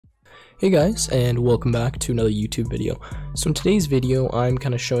Hey guys, and welcome back to another YouTube video. So in today's video, I'm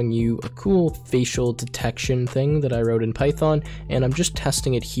kind of showing you a cool facial detection thing that I wrote in Python, and I'm just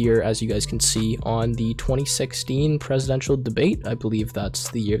testing it here, as you guys can see, on the 2016 presidential debate. I believe that's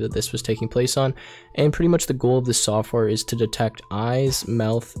the year that this was taking place on, and pretty much the goal of this software is to detect eyes,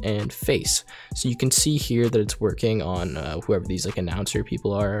 mouth, and face. So you can see here that it's working on whoever these announcer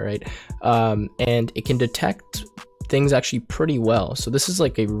people are, right? And it can detect things actually pretty well. So this is a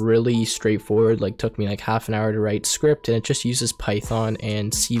really straightforward, took me half an hour to write script, and it just uses Python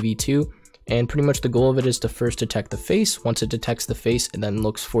and CV2. And pretty much the goal of it is to first detect the face. Once it detects the face, it then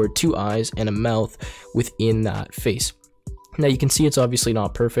looks for two eyes and a mouth within that face. Now you can see it's obviously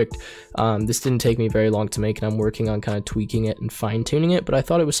not perfect. This didn't take me very long to make, and I'm working on kind of tweaking it and fine-tuning it, but I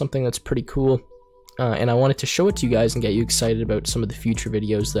thought it was something that's pretty cool. And I wanted to show it to you guys and get you excited about some of the future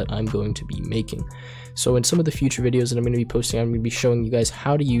videos that I'm going to be making. So in some of the future videos that I'm going to be posting, I'm going to be showing you guys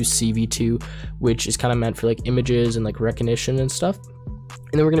how to use CV2, which is kind of meant for images and recognition and stuff.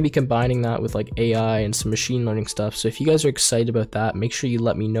 And then we're going to be combining that with AI and some machine learning stuff. So if you guys are excited about that, make sure you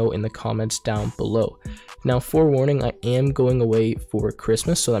let me know in the comments down below. Now, forewarning, I am going away for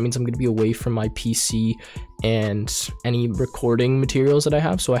Christmas, so that means I'm going to be away from my PC and any recording materials that I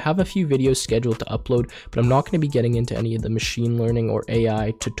have. So I have a few videos scheduled to upload, but I'm not going to be getting into any of the machine learning or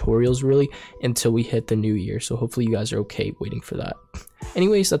AI tutorials really until we hit the new year. So hopefully you guys are okay waiting for that.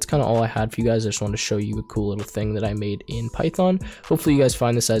 Anyways, that's kind of all I had for you guys. I just wanted to show you a cool little thing that I made in Python. Hopefully you guys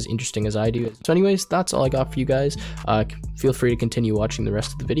find this as interesting as I do. So anyways, that's all I got for you guys. Feel free to continue watching the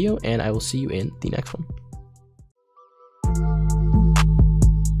rest of the video, and I will see you in the next one.